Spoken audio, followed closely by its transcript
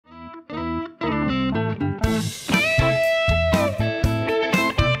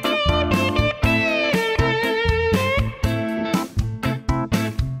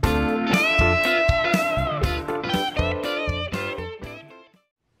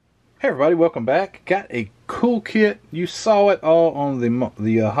Hey everybody, welcome back. Got a cool kit. You saw it all on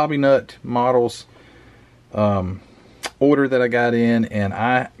the Hobby Nut Models order that I got in, and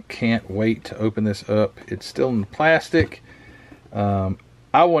I can't wait to open this up. It's still in plastic. I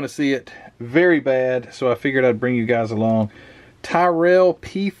want to see it very bad, so I figured I'd bring you guys along. Tyrrell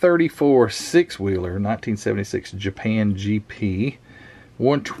P34 six-wheeler, 1976 Japan GP,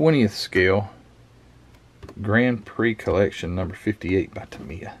 1/20th scale, Grand Prix Collection, number 58 by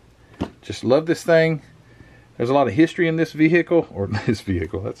Tamiya. Just love this thing. There's a lot of history in this vehicle, or this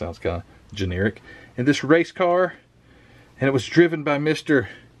vehicle, that sounds kind of generic, in this race car, and it was driven by Mr.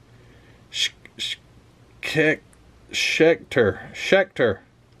 Schechter.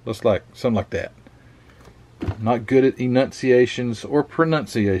 Looks like something like that. Not good at enunciations or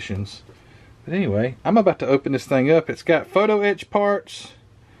pronunciations. But anyway, I'm about to open this thing up. It's got photo etch parts,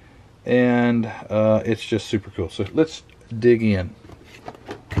 and it's just super cool. So let's dig in.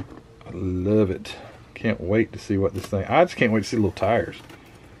 I love it. Can't wait to see what this thing... I just can't wait to see the little tires.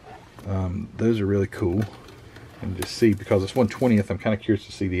 Those are really cool. And just see, because it's 1/20th, I'm kind of curious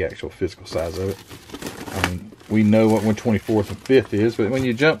to see the actual physical size of it. I mean, we know what 1/24th and 5th is, but when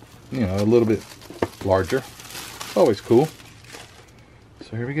you jump, you know, a little bit larger, it's always cool.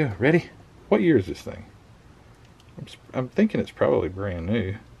 So here we go. Ready? What year is this thing? I'm thinking it's probably brand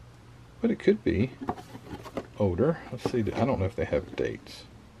new, but it could be older. Let's see. I don't know if they have dates.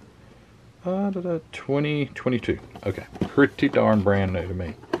 2022. Okay, pretty darn brand new to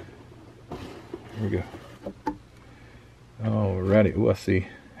me. Here we go. Alrighty. Oh, I see.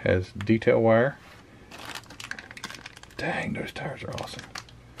 Has detail wire. Dang, those tires are awesome.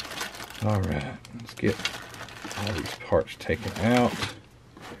 Alright, let's get all these parts taken out,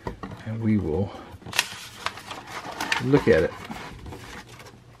 and we will look at it.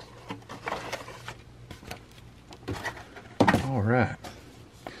 Alright.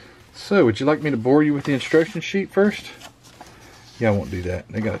 So, would you like me to bore you with the instruction sheet first? Yeah, I won't do that.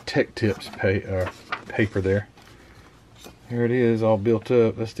 They got a Tech Tips paper there. Here it is, all built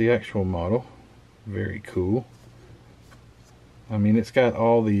up. That's the actual model. Very cool. I mean, it's got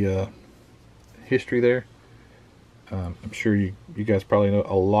all the history there. I'm sure you guys probably know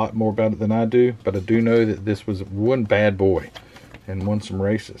a lot more about it than I do, but I do know that this was one bad boy and won some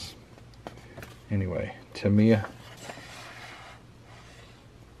races. Anyway, Tamiya.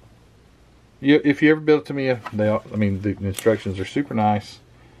 If you ever build a Tamiya, I mean, the instructions are super nice.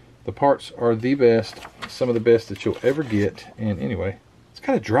 The parts are the best, some of the best that you'll ever get. And anyway, it's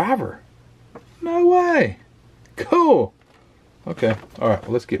got a driver. No way. Cool. Okay, all right,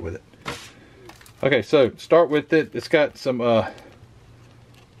 well, let's get with it. Okay, so start with it. It's got some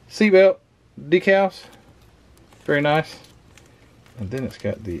seatbelt decals. Very nice. And then it's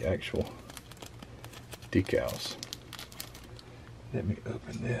got the actual decals. Let me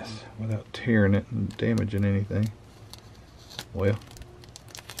open this without tearing it and damaging anything. Well,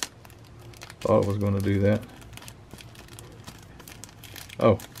 thought I was going to do that.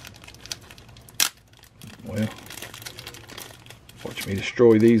 Oh. Well, watch me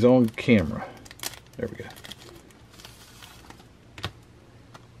destroy these on camera. There we go.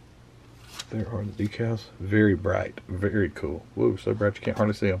 There are the decals. Very bright. Very cool. Whoa, so bright you can't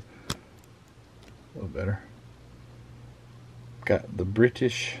hardly see them. A little better. Got the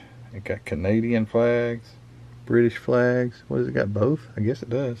British, it got Canadian flags, British flags. What has it got? Both? I guess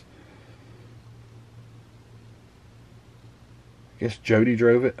it does. I guess Jody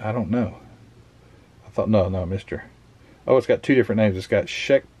drove it. I don't know. I thought, no, Mr. Oh, it's got two different names. It's got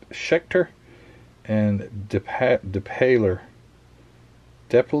Schechter and Depaler.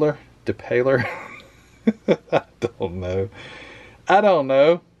 I don't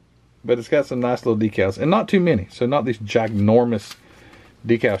know. But it's got some nice little decals, and not too many, so not this ginormous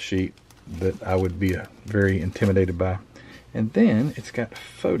decal sheet that I would be very intimidated by. And then it's got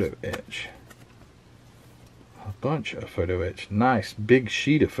photo etch, a bunch of photo etch. Nice big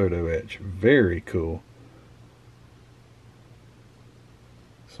sheet of photo etch. Very cool.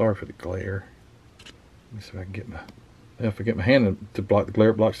 Sorry for the glare. Let me see if I can get if I get my hand to block the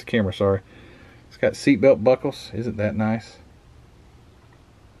glare. It blocks the camera. Sorry. It's got seatbelt buckles. Isn't that nice?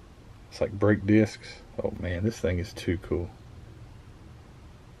 It's like brake discs. Oh man, this thing is too cool.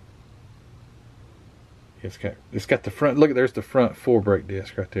 It's got the front. Look, there's the front 4 brake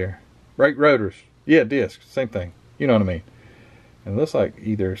discs right there. Brake rotors. Yeah, discs. Same thing. You know what I mean. And it looks like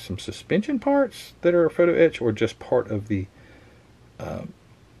either some suspension parts that are photo etch or just part of the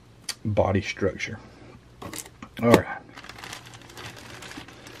body structure. All right.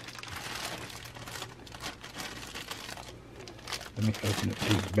 Let me open up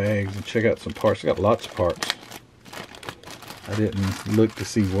these bags and check out some parts. I got lots of parts. I didn't look to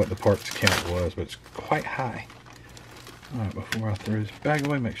see what the parts count was, but it's quite high. Alright, before I throw this bag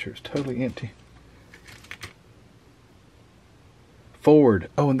away, make sure it's totally empty. Ford.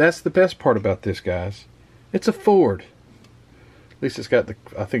 Oh, and that's the best part about this, guys. It's a Ford. At least it's got the,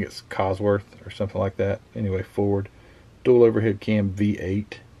 I think it's Cosworth or something like that. Anyway, Ford. Dual overhead cam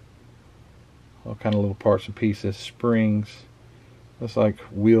V8. All kind of little parts and pieces. Springs. Looks like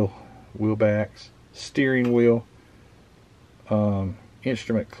wheel backs. Steering wheel.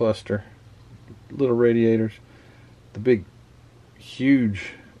 Instrument cluster. Little radiators. The big,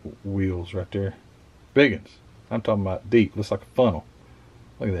 huge wheels right there. Big ones. I'm talking about deep. Looks like a funnel.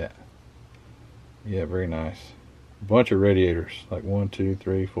 Look at that. Yeah, very nice. Bunch of radiators, like 1, 2,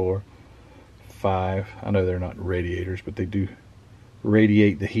 3, 4, 5. I know they're not radiators, but they do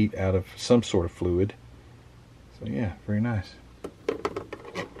radiate the heat out of some sort of fluid. So yeah, very nice.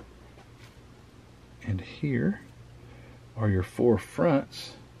 And here are your 4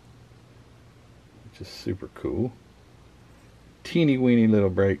 fronts, which is super cool. Teeny weeny little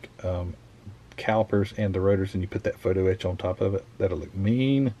brake calipers and the rotors, and you put that photo etch on top of it. That'll look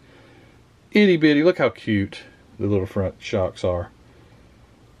mean. Itty bitty. Look how cute the little front shocks are.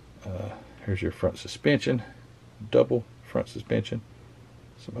 Here's your front suspension, double front suspension,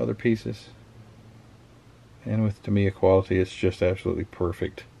 some other pieces, and with Tamiya quality, it's just absolutely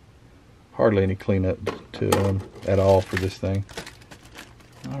perfect. Hardly any cleanup to at all for this thing.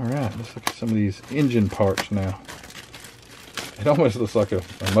 Alright, let's look at some of these engine parts now. It almost looks like a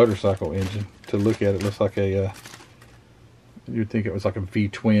motorcycle engine. To look at it, looks like a you'd think it was like a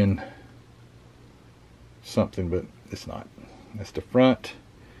V-twin something, but it's not. That's the front,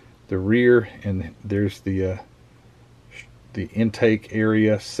 the rear, and there's the intake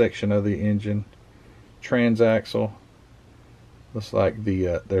area section of the engine. Transaxle. Looks like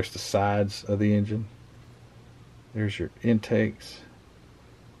there's the sides of the engine. There's your intakes.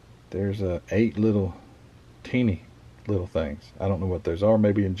 There's 8 little teeny little things. I don't know what those are.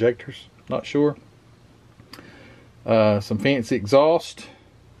 Maybe injectors. Not sure. Some fancy exhaust.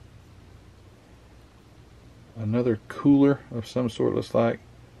 Another cooler of some sort, looks like.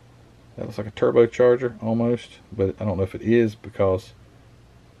 That looks like a turbocharger almost, but I don't know if it is because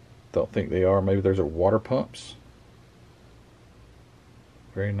I don't think they are. Maybe those are water pumps.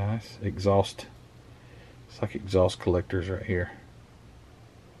 Very nice. Exhaust. It's like exhaust collectors right here.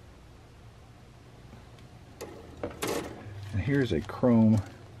 And here's a chrome.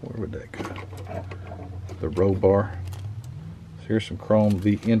 Where would that go? The roll bar. So here's some chrome.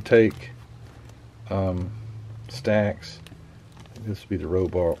 The intake stacks. This would be the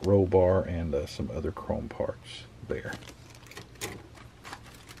roll bar, and some other chrome parts there.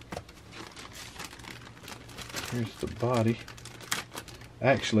 Here's the body.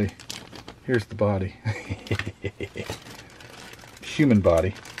 Actually, here's the body. Human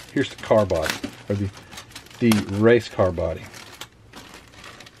body. Here's the car body, or the race car body.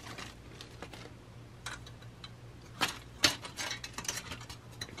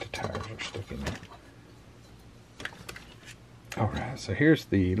 The tires are stuck in there. Alright, so here's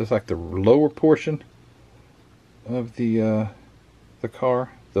looks like the lower portion of the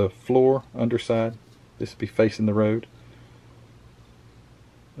car, the floor, underside. This would be facing the road.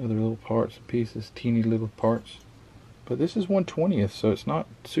 Other little parts and pieces, teeny little parts. But this is 1/20th, so it's not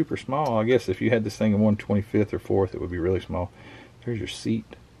super small. I guess if you had this thing in 1/25th or 4th, it would be really small. There's your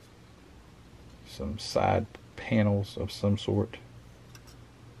seat. Some side panels of some sort.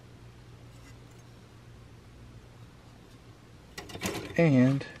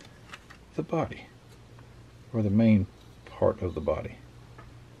 And the body, or the main part of the body.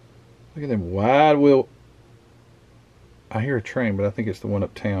 Look at them wide wheel. I hear a train, but I think it's the one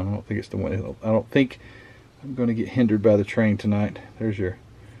uptown. I don't think it's the one. I don't think I'm going to get hindered by the train tonight. There's your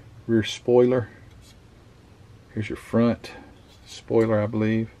rear spoiler. Here's your front spoiler, I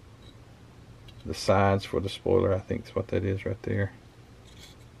believe. The sides for the spoiler, I think is what that is right there.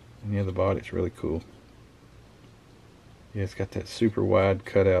 And yeah, the body's really cool. Yeah, it's got that super wide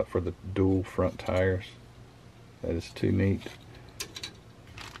cutout for the dual front tires. That is too neat.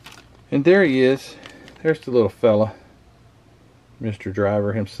 And there he is. There's the little fella, Mr.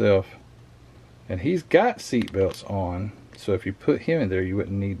 Driver himself. And he's got seat belts on, so if you put him in there, you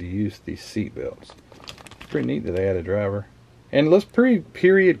wouldn't need to use these seat belts. It's pretty neat that they had a driver. And it looks pretty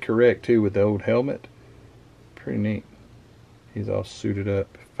period correct too with the old helmet. Pretty neat. He's all suited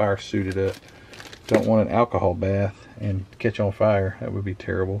up, fire suited up. Don't want an alcohol bath and catch on fire. That would be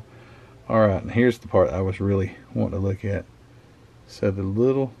terrible. Alright, and here's the part I was really wanting to look at. So the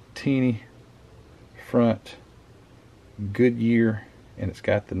little teeny front Goodyear, and it's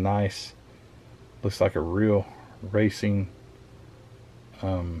got the nice, looks like a real racing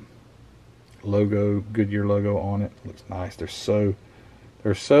logo, Goodyear logo on it. Looks nice. They're so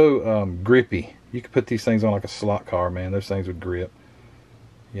grippy. You could put these things on like a slot car, man. Those things would grip.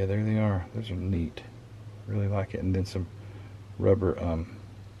 Yeah, there they are. Those are neat. Really like it. And then some rubber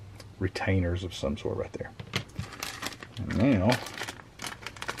retainers of some sort right there. And now,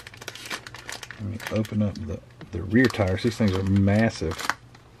 let me open up the rear tires. These things are massive.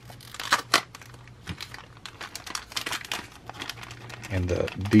 And the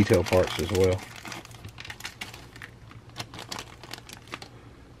detail parts as well.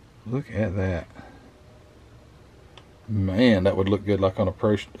 Look at that. Man, that would look good like on a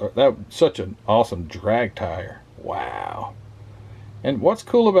pro. That such an awesome drag tire. Wow. And what's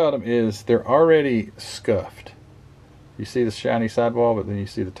cool about them is they're already scuffed. You see the shiny sidewall, but then you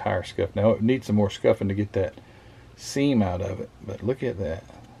see the tire scuffed. Now it needs some more scuffing to get that seam out of it. But look at that.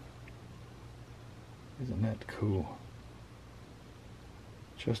 Isn't that cool?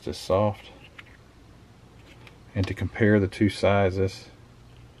 Just as soft. And to compare the two sizes,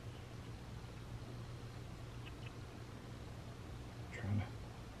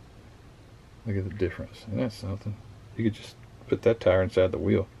 look at the difference. And that's something. You could just put that tire inside the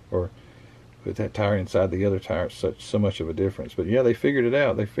wheel, or put that tire inside the other tire. It's so much of a difference. But yeah, they figured it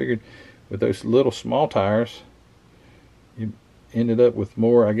out. They figured with those little small tires, you ended up with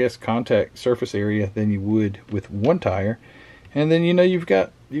more, I guess, contact surface area than you would with one tire. And then, you know, you've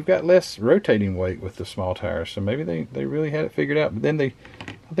got less rotating weight with the small tires. So maybe they really had it figured out. But then I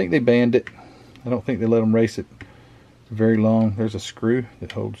think they banned it. I don't think they let them race it very long. There's a screw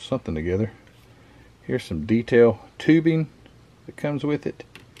that holds something together. Here's some detail tubing that comes with it.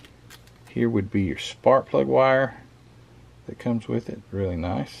 Here would be your spark plug wire that comes with it. Really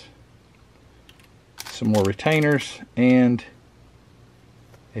nice. Some more retainers and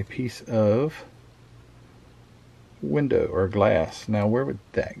a piece of window or glass. Now where would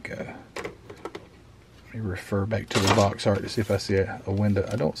that go? Let me refer back to the box art to see if I see a window.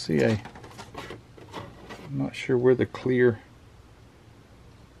 I don't see I'm not sure where the clear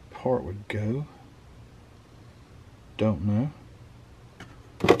part would go. Don't know.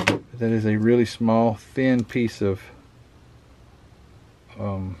 That is a really small, thin piece of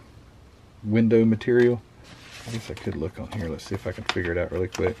window material. I guess I could look on here. Let's see if I can figure it out really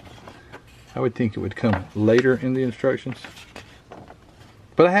quick. I would think it would come later in the instructions,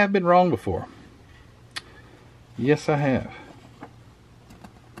 but I have been wrong before. Yes, I have.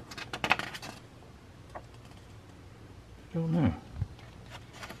 I don't know.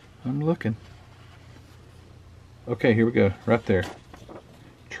 I'm looking. Okay, here we go. Right there.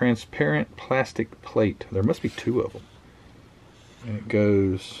 Transparent plastic plate. There must be two of them. And it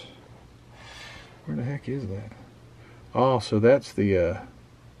goes... Where the heck is that? Oh, so that's the...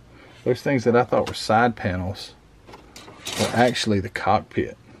 those things that I thought were side panels are actually the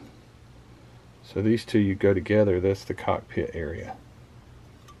cockpit. So these two, you go together, that's the cockpit area.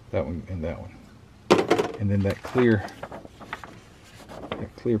 That one and that one. And then that clear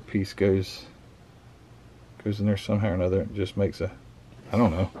piece goes in there somehow or another. It just makes a, I don't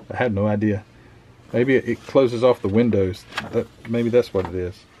know. I had no idea. Maybe it closes off the windows. Maybe that's what it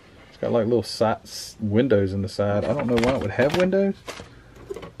is. It's got like little windows in the side. I don't know why it would have windows,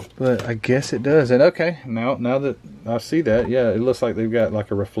 but I guess it does. And okay, now that I see that, yeah, it looks like they've got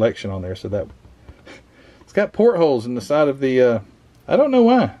like a reflection on there. So that it's got portholes in the side of the. I don't know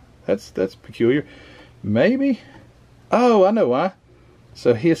why. That's peculiar. Maybe. Oh, I know why.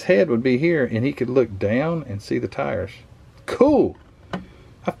 So his head would be here, and he could look down and see the tires. Cool.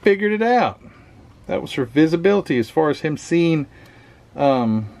 I figured it out. That was for visibility, as far as him seeing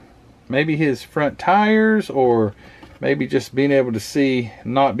maybe his front tires, or maybe just being able to see,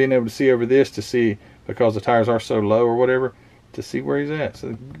 not being able to see over this to see, because the tires are so low or whatever, to see where he's at.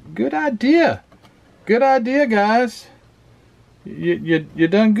 So good idea. Good idea, guys. You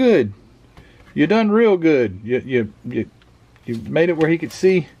done good. You done real good. You made it where he could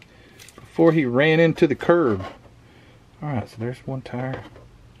see before he ran into the curb. Alright, so there's one tire.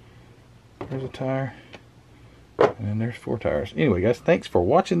 There's a tire. And then there's 4 tires. Anyway, guys, thanks for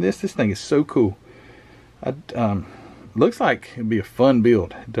watching this. This thing is so cool. Looks like it'd be a fun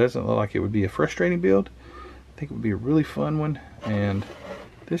build. It doesn't look like it would be a frustrating build. I think it would be a really fun one. And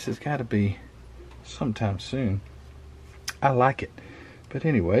this has got to be sometime soon. I like it. But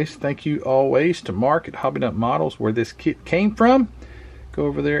anyways, thank you always to Mark at Hobby Nut Models, where this kit came from. Go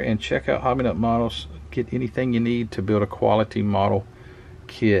over there and check out Hobby Nut Models. Get anything you need to build a quality model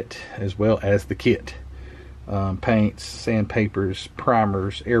kit, as well as the kit. paints, sandpapers,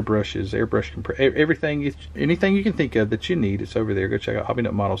 primers, airbrushes, everything, anything you can think of that you need, it's over there. Go check out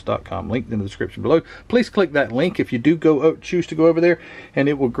hobbynutmodels.com, linked in the description below. Please click that link if you do choose to go over there, and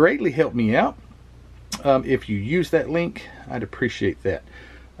it will greatly help me out. If you use that link, I'd appreciate that.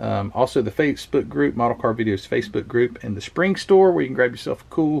 Also the Facebook group, Model Car Videos Facebook group, and the Spring Store, where you can grab yourself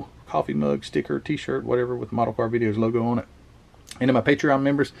a cool coffee mug, sticker, t-shirt, whatever, with the Model Car Videos logo on it. And to my Patreon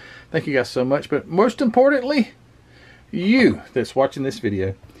members, thank you guys so much. But most importantly, you that's watching this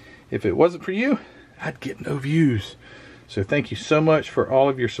video. If it wasn't for you, I'd get no views. So thank you so much for all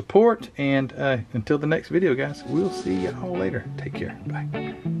of your support. And until the next video, guys, we'll see y'all later. Take care.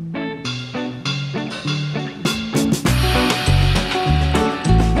 Bye.